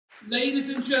Ladies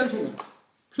and gentlemen,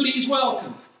 please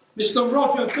welcome Mr.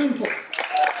 Roger Bootle.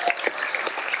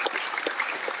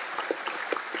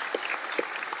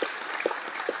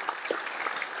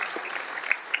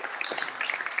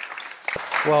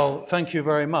 Well, thank you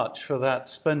very much for that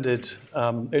splendid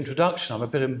introduction. I'm a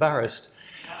bit embarrassed.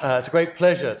 It's a great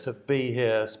pleasure to be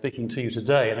here speaking to you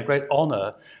today, and a great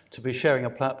honour to be sharing a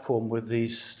platform with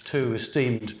these two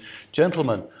esteemed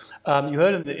gentlemen. You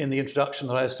heard in the introduction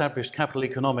that I established capital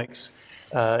economics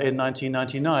in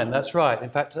 1999. That's right. In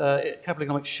fact, capital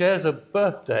economics shares a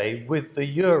birthday with the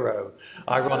euro,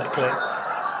 ironically.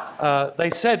 They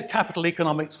said capital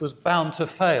economics was bound to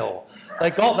fail.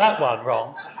 They got that one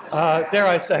wrong. Dare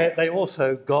I say it, they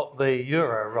also got the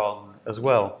euro wrong as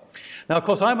well. Now, of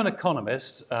course, I'm an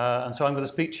economist, and so I'm going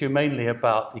to speak to you mainly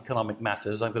about economic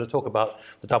matters. I'm going to talk about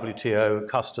the WTO,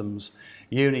 customs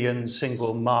union,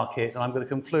 single market, and I'm going to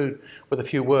conclude with a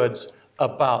few words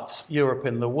about Europe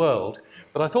in the world.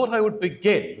 But I thought I would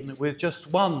begin with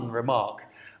just one remark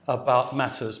about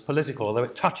matters political, although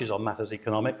it touches on matters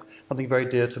economic, something very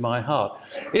dear to my heart.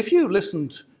 If you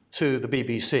listened to the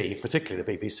BBC, particularly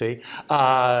the BBC,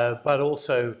 but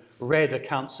also read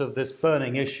accounts of this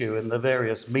burning issue in the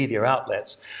various media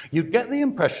outlets, you'd get the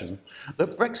impression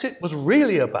that Brexit was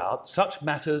really about such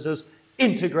matters as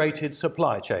integrated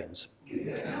supply chains.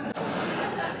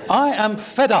 I am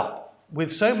fed up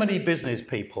with so many business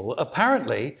people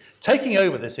apparently taking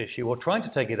over this issue, or trying to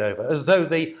take it over, as though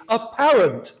the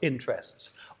apparent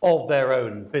interests of their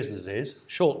own businesses,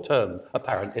 short-term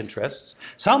apparent interests,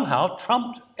 somehow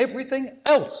trumped everything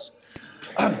else.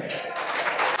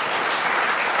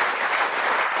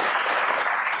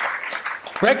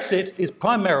 Brexit is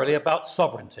primarily about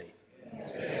sovereignty.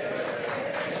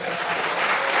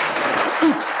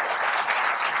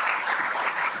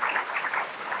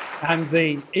 And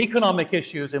the economic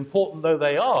issues, important though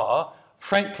they are,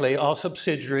 frankly, are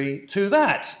subsidiary to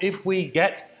that. If we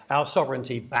get our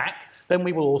sovereignty back, then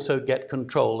we will also get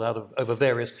control over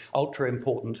various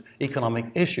ultra-important economic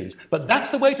issues. But that's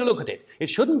the way to look at it. It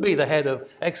shouldn't be the head of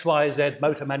XYZ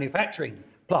motor manufacturing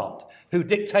plant who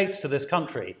dictates to this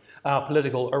country our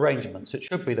political arrangements. It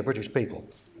should be the British people.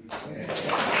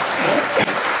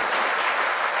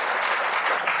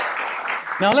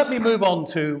 Now let me move on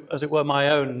to, as it were, my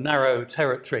own narrow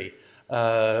territory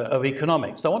of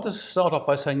economics. I want to start off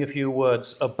by saying a few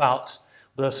words about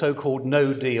the so-called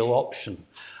no-deal option.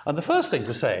 And the first thing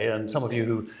to say, and some of you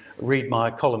who read my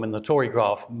column in the Tory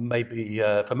Graph may be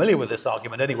familiar with this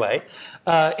argument anyway,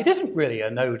 it isn't really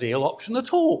a no-deal option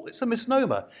at all. It's a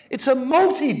misnomer. It's a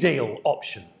multi-deal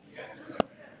option.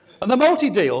 And the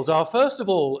multi-deals are, first of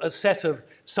all, a set of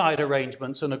side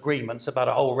arrangements and agreements about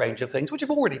a whole range of things, which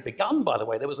have already begun, by the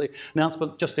way. There was an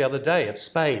announcement just the other day of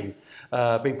Spain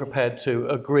being prepared to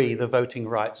agree the voting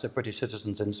rights of British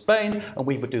citizens in Spain, and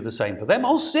we would do the same for them. A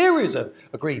whole series of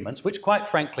agreements, which, quite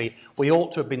frankly, we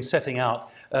ought to have been setting out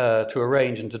to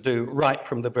arrange and to do right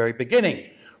from the very beginning,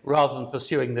 rather than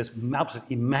pursuing this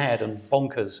absolutely mad and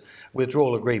bonkers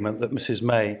withdrawal agreement that Mrs.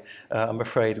 May, I'm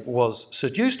afraid, was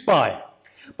seduced by.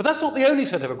 But that's not the only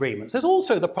set of agreements. There's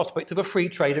also the prospect of a free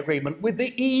trade agreement with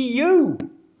the EU.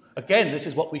 Again, this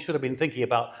is what we should have been thinking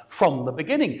about from the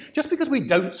beginning. Just because we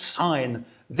don't sign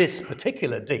this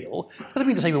particular deal doesn't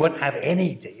mean to say we won't have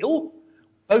any deal.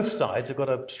 Both sides have got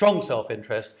a strong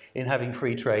self-interest in having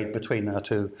free trade between our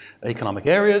two economic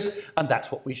areas, and that's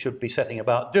what we should be setting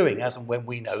about doing as and when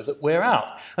we know that we're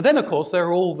out. And then, of course, there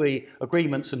are all the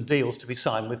agreements and deals to be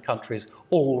signed with countries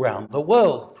all around the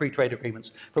world, free trade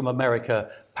agreements from America,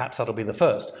 perhaps that'll be the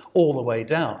first, all the way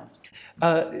down.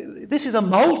 This is a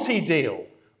multi-deal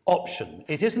option.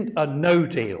 It isn't a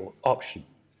no-deal option.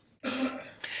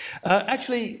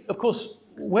 Actually, of course,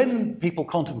 when people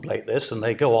contemplate this and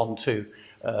they go on to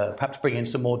perhaps bring in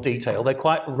some more detail, they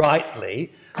quite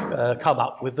rightly come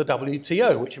up with the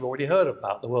WTO, which you've already heard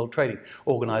about, the World Trading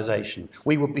Organization.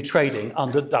 We would be trading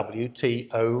under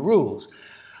WTO rules.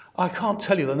 I can't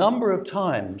tell you the number of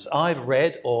times I've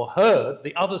read or heard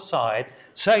the other side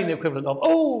saying the equivalent of,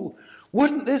 "Oh,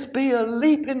 wouldn't this be a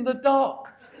leap in the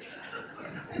dark?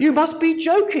 You must be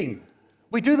joking.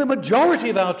 We do the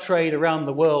majority of our trade around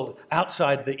the world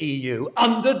outside the EU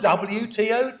under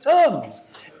WTO terms."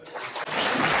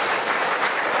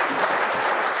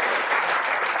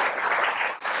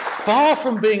 Far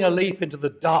from being a leap into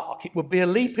the dark, it would be a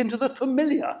leap into the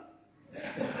familiar.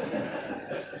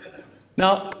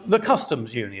 Now, the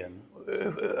customs union,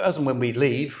 as and when we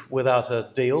leave without a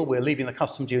deal, we're leaving the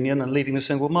customs union and leaving the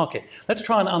single market. Let's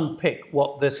try and unpick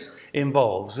what this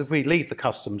involves. If we leave the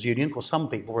customs union, of course, some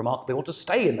people remarkably want to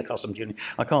stay in the customs union.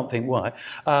 I can't think why.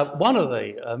 One of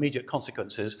the immediate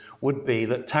consequences would be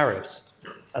that tariffs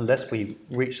unless we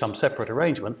reach some separate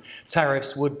arrangement,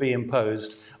 tariffs would be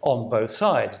imposed on both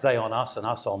sides, they on us and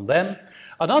us on them.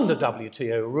 And under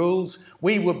WTO rules,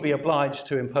 we would be obliged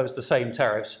to impose the same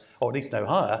tariffs, or at least no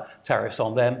higher tariffs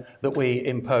on them, that we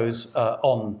impose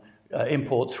on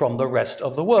imports from the rest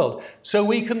of the world. So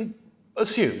we can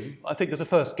assume, I think as a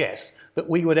first guess, that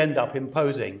we would end up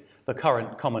imposing the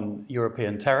current common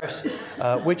European tariffs,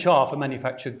 which are for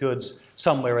manufactured goods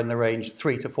somewhere in the range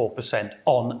 3 to 4%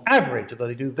 on average, although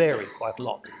they do vary quite a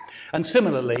lot. And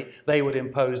similarly, they would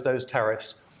impose those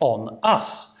tariffs on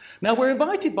us. Now, we're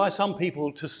invited by some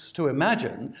people to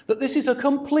imagine that this is a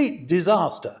complete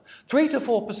disaster, 3 to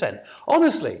 4%.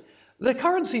 Honestly, the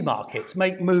currency markets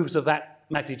make moves of that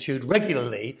magnitude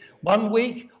regularly, one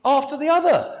week after the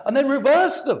other, and then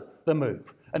reverse the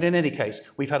move. And in any case,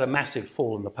 we've had a massive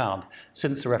fall in the pound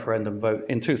since the referendum vote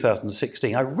in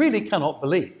 2016. I really cannot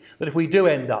believe that if we do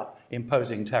end up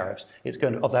imposing tariffs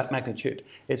of that magnitude,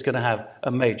 it's going to have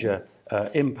a major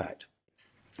impact.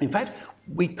 In fact,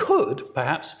 we could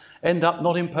perhaps end up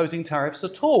not imposing tariffs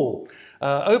at all.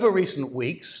 Over recent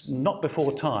weeks, not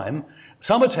before time,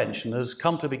 some attention has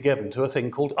come to be given to a thing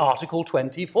called Article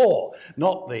 24,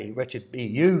 not the wretched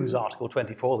EU's Article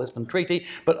 24, Lisbon Treaty,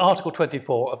 but Article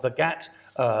 24 of the GATT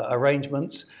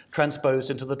arrangements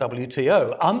transposed into the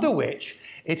WTO, under which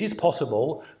it is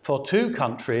possible for two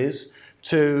countries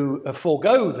to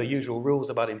forego the usual rules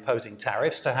about imposing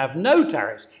tariffs, to have no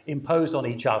tariffs imposed on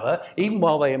each other, even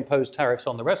while they impose tariffs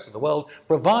on the rest of the world,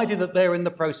 provided that they're in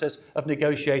the process of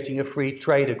negotiating a free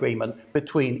trade agreement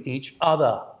between each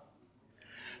other.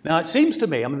 Now, it seems to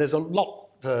me, I mean, there's a lot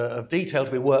of detail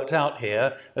to be worked out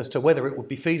here as to whether it would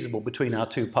be feasible between our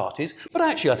two parties, but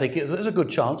actually I think there's a good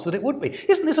chance that it would be.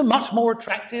 Isn't this a much more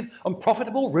attractive and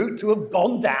profitable route to have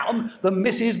gone down than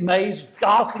Mrs. May's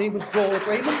ghastly withdrawal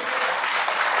agreement?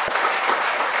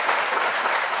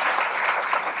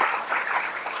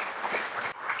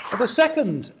 The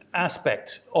second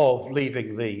aspect of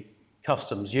leaving the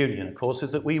customs union, of course, is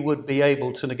that we would be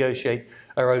able to negotiate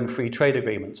our own free trade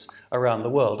agreements around the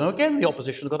world. And again, the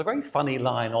opposition have got a very funny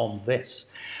line on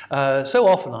this. So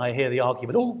often I hear the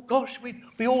argument, oh gosh, we'd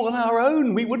be all on our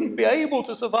own. We wouldn't be able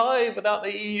to survive without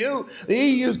the EU. The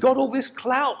EU's got all this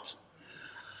clout.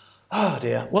 Oh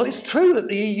dear. Well, it's true that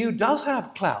the EU does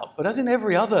have clout, but as in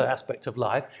every other aspect of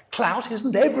life, clout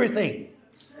isn't everything.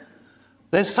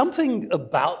 There's something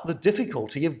about the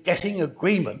difficulty of getting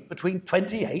agreement between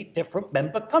 28 different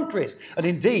member countries. And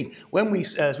indeed,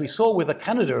 as we saw with the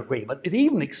Canada agreement, it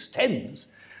even extends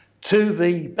to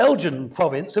the Belgian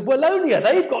province of Wallonia.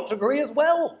 They've got to agree as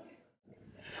well.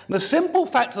 The simple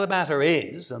fact of the matter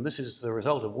is, and this is the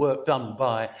result of work done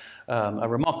by a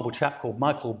remarkable chap called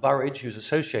Michael Burridge, who's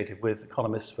associated with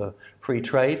Economists for Free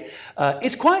Trade,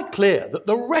 it's quite clear that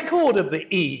the record of the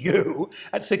EU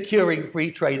at securing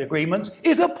free trade agreements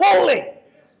is appalling.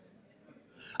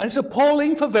 And it's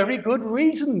appalling for very good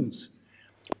reasons.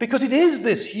 Because it is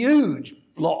this huge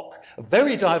bloc of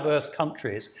very diverse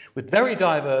countries with very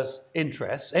diverse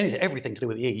interests. Everything to do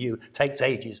with the EU takes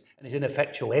ages and is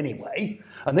ineffectual anyway.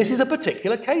 And this is a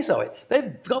particular case of it.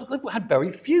 They've had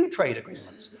very few trade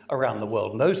agreements around the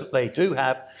world. And those that they do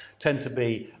have tend to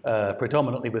be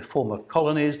predominantly with former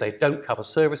colonies. They don't cover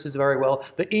services very well.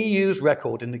 The EU's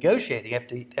record in negotiating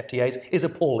FTAs is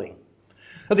appalling.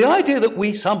 And the idea that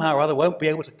we somehow or other won't be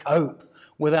able to cope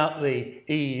without the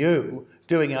EU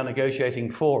doing our negotiating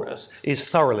for us is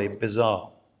thoroughly bizarre.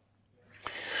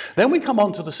 Then we come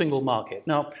on to the single market.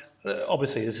 Now,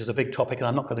 obviously this is a big topic and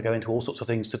I'm not going to go into all sorts of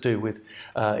things to do with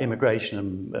immigration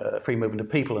and free movement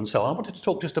of people and so on. I wanted to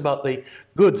talk just about the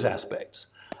goods aspects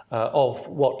of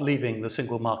what leaving the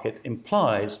single market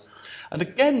implies. And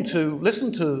again, to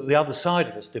listen to the other side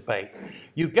of this debate,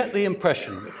 you get the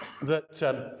impression that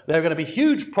there are going to be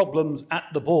huge problems at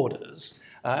the borders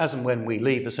as and when we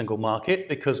leave the single market,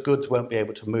 because goods won't be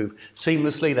able to move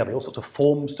seamlessly. There'll be all sorts of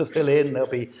forms to fill in. There'll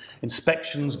be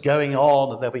inspections going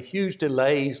on, and there'll be huge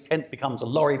delays. Kent becomes a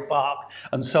lorry park,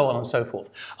 and so on and so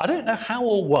forth. I don't know how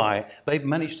or why they've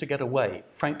managed to get away,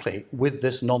 frankly, with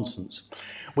this nonsense.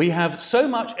 We have so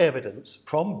much evidence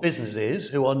from businesses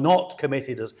who are not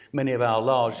committed, as many of our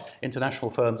large international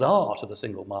firms are, to the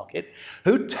single market,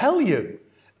 who tell you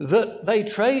that they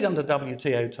trade under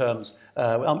WTO terms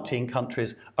umpteen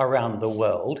countries around the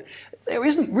world. There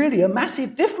isn't really a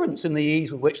massive difference in the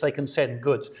ease with which they can send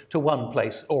goods to one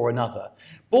place or another.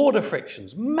 Border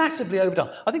frictions, massively overdone.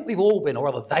 I think we've all been, or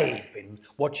rather they've been,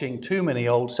 watching too many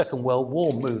old Second World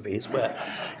War movies where,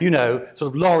 you know,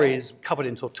 sort of lorries covered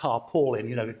in sort of tarpaulin,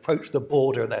 you know, approach the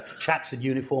border and they're chaps in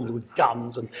uniforms with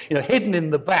guns and, you know, hidden in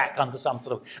the back under some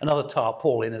sort of another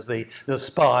tarpaulin as the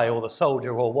spy or the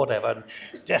soldier or whatever. And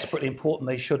it's desperately important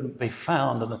they shouldn't be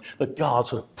found. And the guard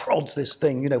sort of prods this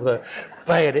thing, you know, with a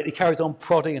bayonet. He carries on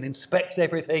prodding and inspects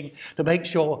everything to make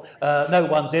sure no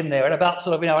one's in there. And about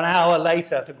sort of, you know, an hour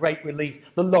later, to great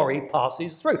relief, the lorry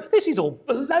passes through. This is all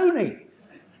baloney.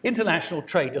 International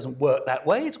trade doesn't work that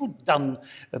way. It's all done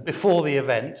before the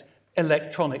event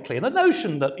electronically. And the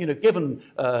notion that, you know, given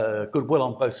goodwill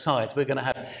on both sides, we're going to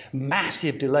have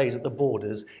massive delays at the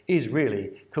borders is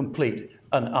really complete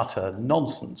and utter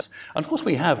nonsense. And of course,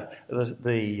 we have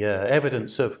the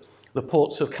evidence of the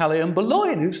ports of Calais and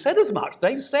Boulogne, who've said as much.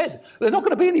 They've said there's not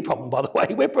going to be any problem, by the way.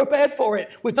 We're prepared for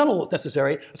it. We've done all that's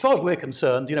necessary. As far as we're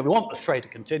concerned, you know, we want the trade to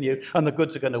continue and the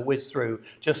goods are going to whiz through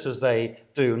just as they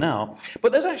do now.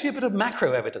 But there's actually a bit of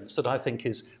macro evidence that I think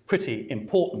is pretty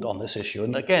important on this issue.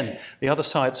 And again, the other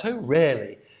side so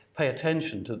rarely pay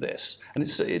attention to this. And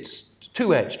it's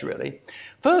two-edged, really.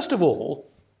 First of all,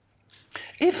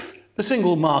 if the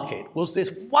single market was this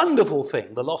wonderful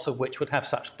thing, the loss of which would have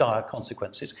such dire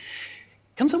consequences,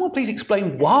 can someone please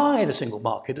explain why the single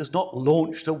market has not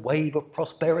launched a wave of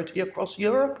prosperity across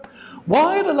Europe?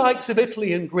 Why are the likes of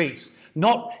Italy and Greece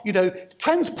not, you know,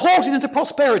 transported into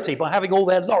prosperity by having all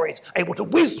their lorries able to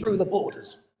whiz through the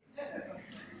borders?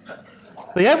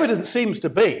 The evidence seems to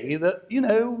be that, you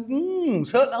know,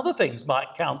 certain other things might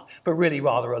count for really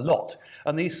rather a lot.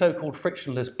 And these so-called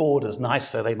frictionless borders,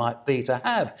 nice though they might be to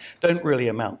have, don't really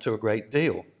amount to a great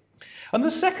deal. And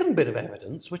the second bit of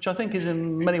evidence, which I think is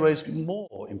in many ways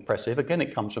more impressive, again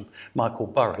it comes from Michael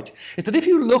Burridge, is that if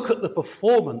you look at the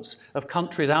performance of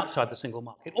countries outside the single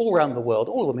market, all around the world,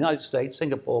 all of them, the United States,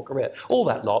 Singapore, Korea, all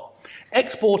that lot,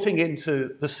 exporting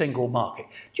into the single market,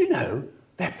 do you know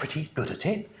they're pretty good at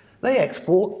it? They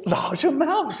export large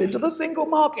amounts into the single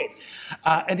market.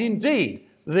 And indeed,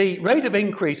 the rate of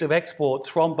increase of exports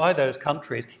by those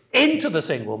countries into the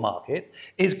single market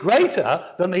is greater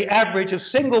than the average of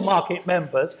single market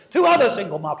members to other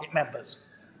single market members.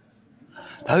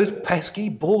 Those pesky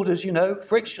borders, you know,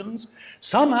 frictions,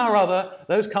 somehow or other,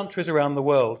 those countries around the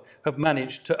world have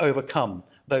managed to overcome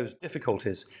those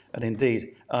difficulties. And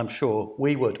indeed, I'm sure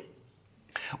we would.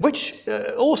 Which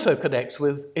also connects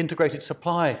with integrated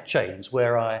supply chains,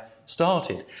 where I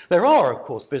started. There are, of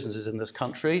course, businesses in this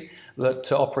country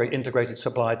that operate integrated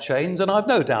supply chains, and I've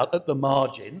no doubt at the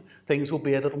margin things will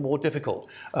be a little more difficult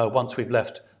once we've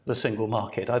left the single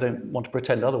market. I don't want to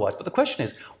pretend otherwise. But the question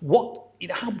is,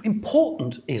 how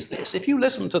important is this? If you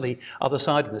listen to the other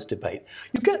side of this debate,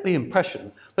 you get the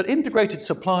impression that integrated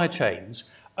supply chains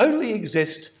only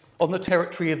exist on the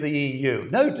territory of the EU,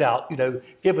 no doubt, you know,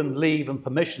 given leave and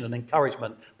permission and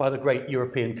encouragement by the great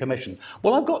European Commission.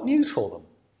 Well, I've got news for them.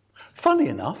 Funny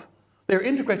enough, there are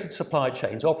integrated supply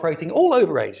chains operating all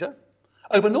over Asia,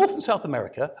 over North and South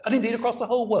America, and indeed across the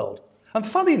whole world. And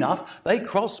funny enough, they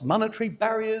cross monetary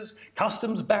barriers,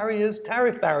 customs barriers,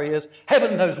 tariff barriers,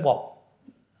 heaven knows what.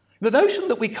 The notion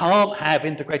that we can't have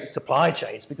integrated supply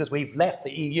chains because we've left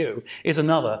the EU is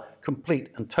another complete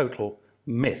and total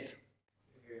myth.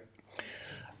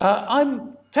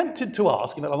 I'm tempted to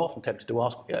ask, I'm often tempted to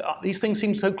ask, these things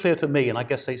seem so clear to me, and I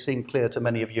guess they seem clear to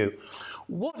many of you.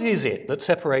 What is it that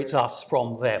separates us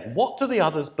from them? What do the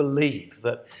others believe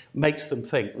that makes them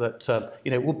think that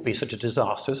it would be such a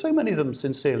disaster? So many of them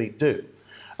sincerely do,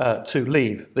 to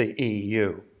leave the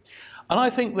EU. And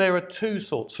I think there are two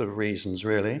sorts of reasons,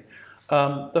 really.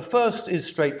 The first is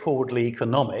straightforwardly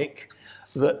economic,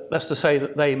 that's to say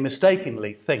that they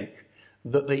mistakenly think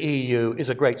that the EU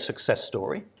is a great success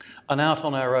story, and out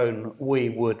on our own we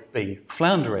would be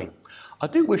floundering. I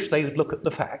do wish they would look at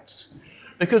the facts,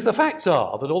 because the facts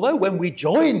are that although when we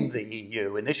joined the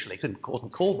EU initially, it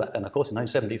wasn't called that then, of course, in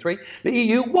 1973, the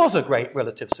EU was a great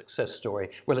relative success story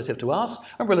relative to us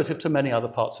and relative to many other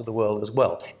parts of the world as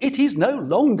well. It is no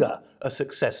longer a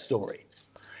success story.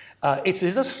 It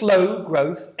is a slow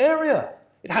growth area.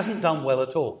 It hasn't done well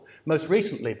at all. Most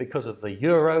recently because of the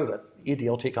euro, that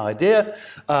idiotic idea,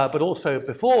 but also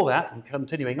before that and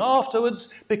continuing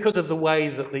afterwards because of the way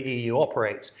that the EU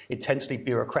operates. Intensely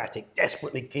bureaucratic,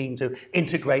 desperately keen to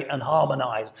integrate and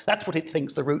harmonise. That's what it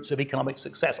thinks the roots of economic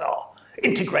success are.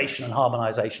 Integration and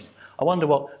harmonisation. I wonder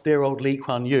what dear old Lee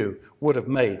Kuan Yew would have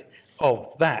made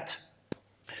of that.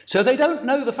 So they don't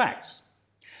know the facts.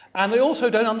 And they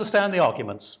also don't understand the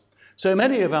arguments. So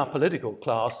many of our political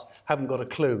class haven't got a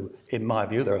clue, in my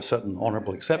view, there are certain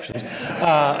honourable exceptions,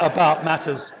 about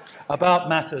matters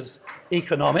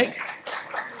economic.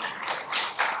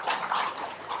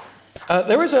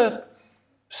 There is a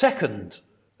second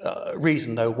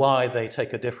reason, though, why they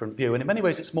take a different view, and in many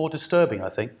ways it's more disturbing, I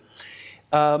think.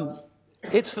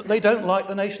 It's that they don't like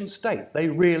the nation state. They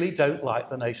really don't like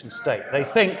the nation state. They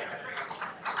think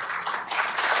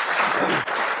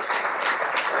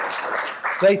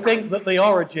that the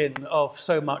origin of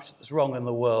so much that's wrong in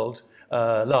the world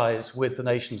lies with the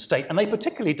nation state, and they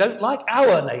particularly don't like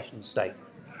our nation state.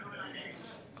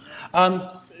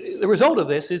 The result of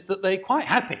this is that they're quite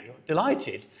happy,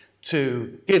 delighted,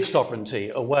 to give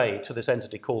sovereignty away to this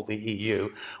entity called the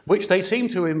EU, which they seem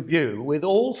to imbue with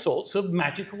all sorts of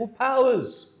magical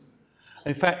powers.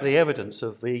 In fact, the evidence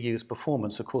of the EU's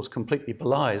performance, of course, completely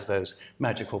belies those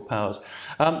magical powers.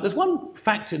 There's one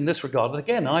fact in this regard that,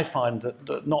 again, I find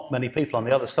that not many people on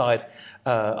the other side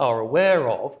are aware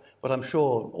of, but I'm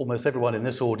sure almost everyone in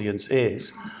this audience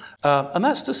is. And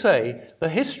that's to say, the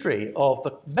history of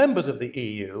the members of the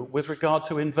EU with regard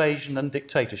to invasion and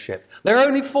dictatorship. There are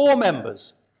only 4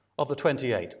 members of the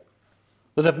 28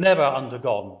 that have never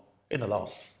undergone, in the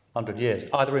last 100 years,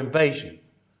 either invasion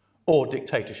or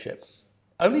dictatorship.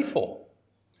 Only 4.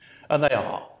 And they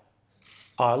are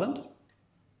Ireland,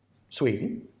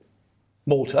 Sweden,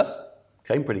 Malta,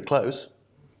 came pretty close,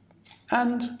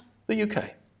 and the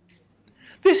UK.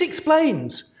 This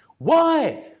explains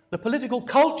why the political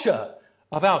culture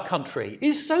of our country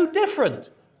is so different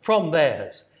from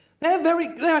theirs.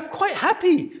 They're quite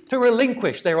happy to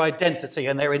relinquish their identity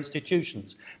and their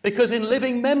institutions, because in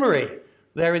living memory,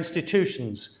 their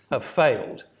institutions have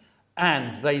failed,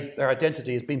 and their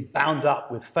identity has been bound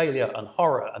up with failure and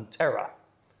horror and terror,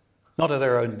 not of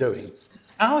their own doing.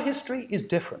 Our history is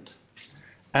different,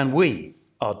 and we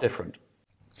are different.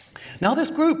 Now,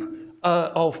 this group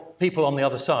of people on the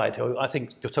other side who I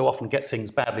think so often get things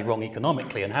badly wrong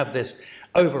economically and have this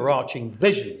overarching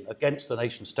vision against the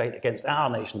nation state, against our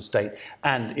nation state,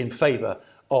 and in favour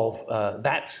of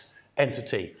that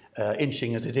entity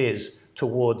inching as it is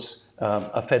towards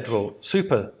a federal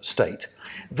super state.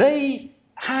 They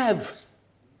have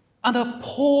an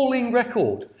appalling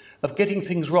record of getting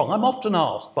things wrong. I'm often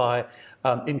asked by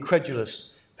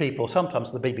incredulous people,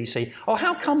 sometimes the BBC, oh,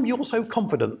 how come you're so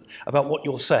confident about what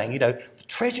you're saying? You know, the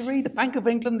Treasury, the Bank of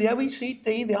England, the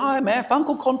OECD, the IMF,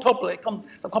 Uncle Company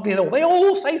and all, they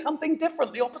all say something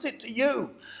different, the opposite to you.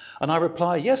 And I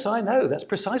reply, yes, I know, that's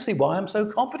precisely why I'm so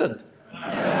confident.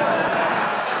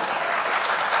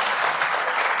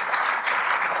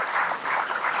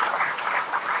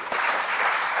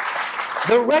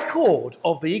 The record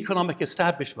of the economic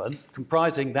establishment,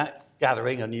 comprising that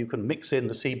gathering, and you can mix in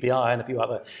the CBI and a few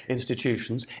other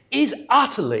institutions, is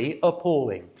utterly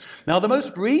appalling. Now, the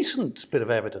most recent bit of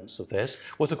evidence of this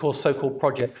was, of course, so-called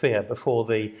Project Fear before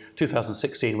the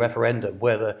 2016 referendum,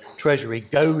 where the Treasury,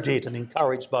 goaded and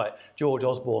encouraged by George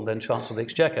Osborne, then Chancellor of the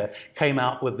Exchequer, came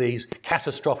out with these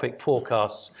catastrophic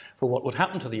forecasts for what would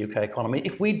happen to the UK economy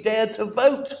if we dared to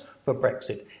vote for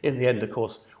Brexit. In the end, of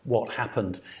course, what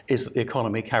happened is that the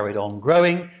economy carried on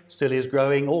growing, still is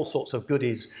growing. All sorts of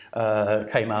goodies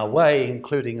came our way,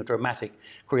 including a dramatic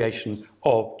creation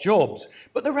of jobs.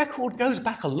 But the record goes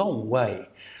back a long way.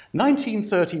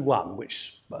 1931,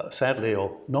 which sadly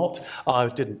or not, I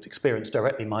didn't experience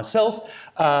directly myself,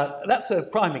 that's a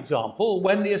prime example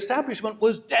when the establishment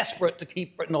was desperate to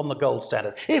keep Britain on the gold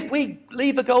standard. If we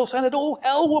leave the gold standard, all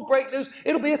hell will break loose.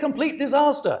 It'll be a complete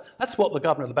disaster. That's what the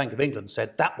governor of the Bank of England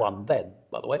said, that one then,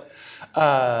 by the way,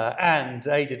 and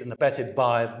aided and abetted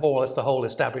by more or less the whole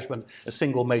establishment, a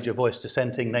single major voice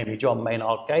dissenting, namely John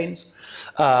Maynard Keynes.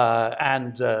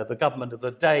 And the government of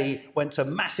the day went to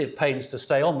massive pains to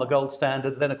stay on the gold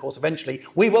standard. Then, of course, eventually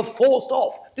we were forced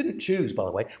off. Didn't choose, by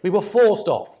the way. We were forced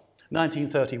off.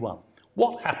 1931.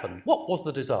 What happened? What was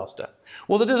the disaster?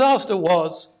 Well, the disaster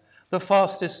was the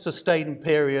fastest sustained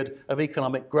period of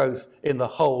economic growth in the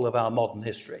whole of our modern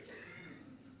history.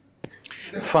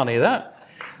 Funny that.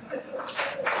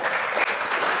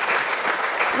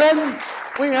 Then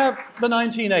we have the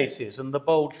 1980s and the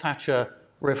bold Thatcher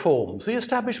reforms. The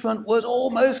establishment was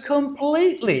almost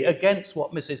completely against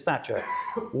what Mrs. Thatcher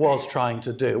was trying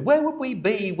to do. Where would we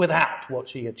be without what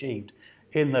she achieved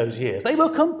in those years? They were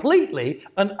completely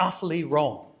and utterly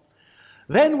wrong.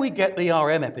 Then we get the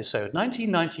RM episode,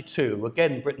 1992.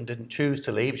 Again, Britain didn't choose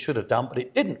to leave, should have done, but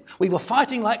it didn't. We were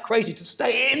fighting like crazy to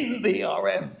stay in the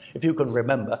RM, if you can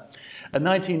remember. In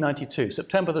 1992,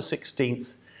 September the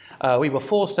 16th, We were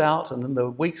forced out, and in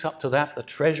the weeks up to that, the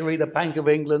Treasury, the Bank of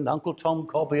England, Uncle Tom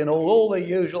Cobby and all the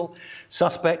usual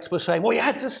suspects were saying, well, you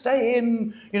had to stay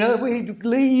in, you know, if we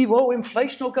leave, oh,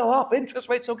 inflation will go up, interest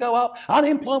rates will go up,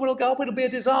 unemployment will go up, it'll be a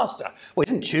disaster. We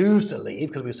didn't choose to leave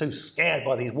because we were so scared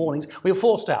by these warnings. We were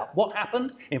forced out. What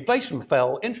happened? Inflation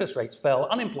fell, interest rates fell,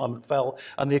 unemployment fell,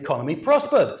 and the economy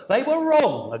prospered. They were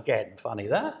wrong again, funny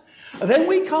that. And then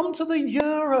we come to the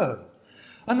euro.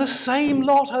 And the same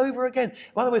lot over again.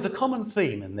 By the way, there's a common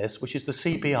theme in this, which is the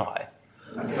CPI.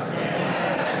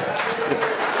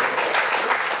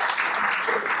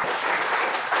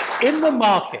 In the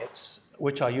markets,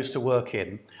 which I used to work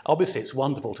in, obviously it's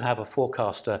wonderful to have a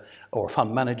forecaster or a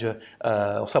fund manager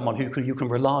or someone who you can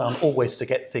rely on always to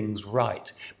get things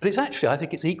right. But it's actually, I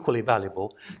think it's equally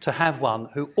valuable to have one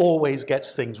who always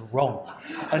gets things wrong.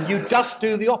 And you just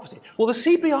do the opposite. Well, the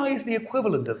CPI is the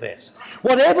equivalent of this.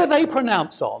 Whatever they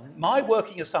pronounce on, my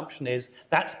working assumption is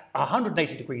that's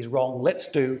 180 degrees wrong, let's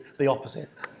do the opposite.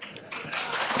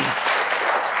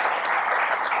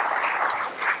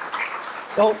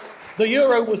 Well, the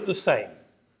euro was the same.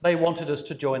 They wanted us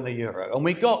to join the euro. And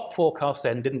we got forecasts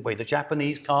then, didn't we? The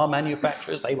Japanese car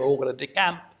manufacturers, they were all going to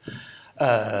decamp.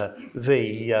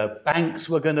 The banks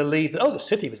were going to leave. Oh, the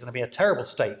city was going to be in a terrible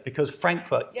state because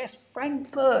Frankfurt, yes,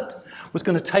 Frankfurt, was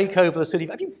going to take over the city.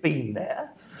 Have you been there?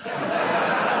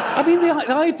 I mean,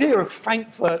 the idea of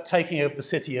Frankfurt taking over the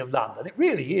city of London, it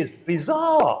really is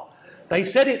bizarre. They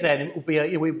said it then, it would be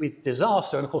a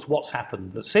disaster, and of course what's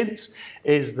happened since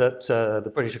is that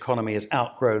the British economy has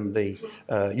outgrown the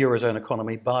Eurozone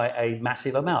economy by a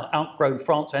massive amount, outgrown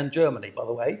France and Germany, by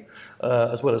the way,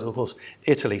 as well as, of course,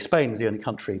 Italy. Spain's the only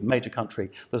country, major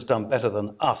country, that's done better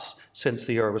than us since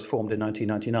the euro was formed in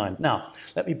 1999. Now,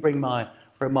 let me bring my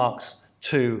remarks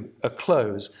to a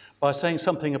close by saying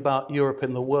something about Europe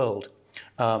in the world.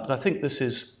 I think this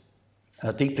is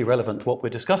deeply relevant to what we're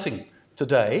discussing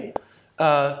today.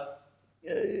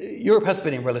 Europe has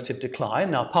been in relative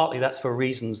decline. Now, partly that's for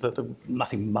reasons that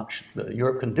nothing much that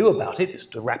Europe can do about it. It's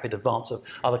the rapid advance of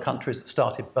other countries that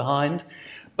started behind.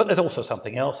 But there's also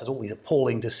something else. There's all these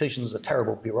appalling decisions, the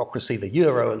terrible bureaucracy, the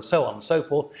euro, and so on and so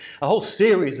forth. A whole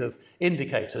series of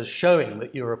indicators showing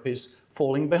that Europe is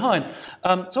falling behind.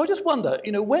 So I just wonder,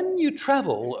 you know, when you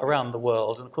travel around the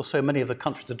world, and of course so many of the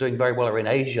countries that are doing very well are in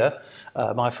Asia.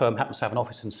 My firm happens to have an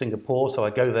office in Singapore, so I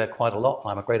go there quite a lot.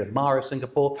 I'm a great admirer of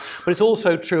Singapore. But it's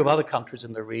also true of other countries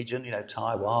in the region, you know,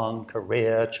 Taiwan,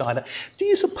 Korea, China. Do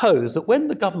you suppose that when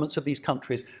the governments of these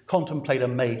countries contemplate a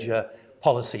major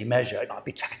policy measure, it might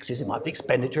be taxes, it might be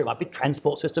expenditure, it might be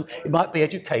transport system, it might be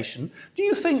education, do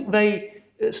you think they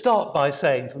start by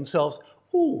saying to themselves,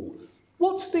 oh,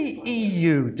 what's the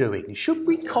EU doing? Should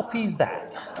we copy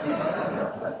that?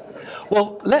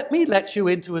 Well, let me let you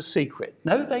into a secret.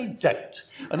 No, they don't.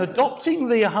 And adopting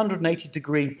the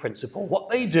 180-degree principle, what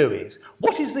they do is,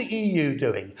 what is the EU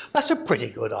doing? That's a pretty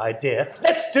good idea.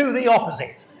 Let's do the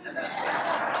opposite.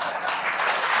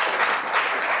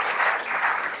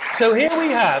 So here we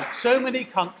have so many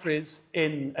countries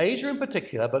in Asia in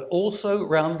particular, but also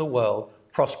around the world,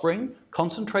 prospering,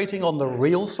 concentrating on the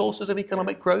real sources of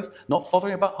economic growth, not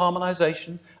bothering about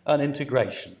harmonization and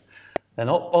integration. They're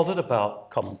not bothered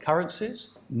about common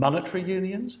currencies, monetary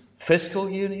unions, fiscal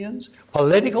unions,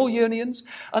 political unions,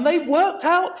 and they've worked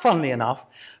out, funnily enough,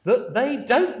 that they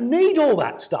don't need all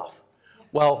that stuff.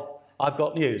 Well, I've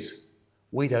got news.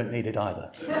 We don't need it either.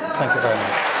 Thank you very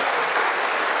much.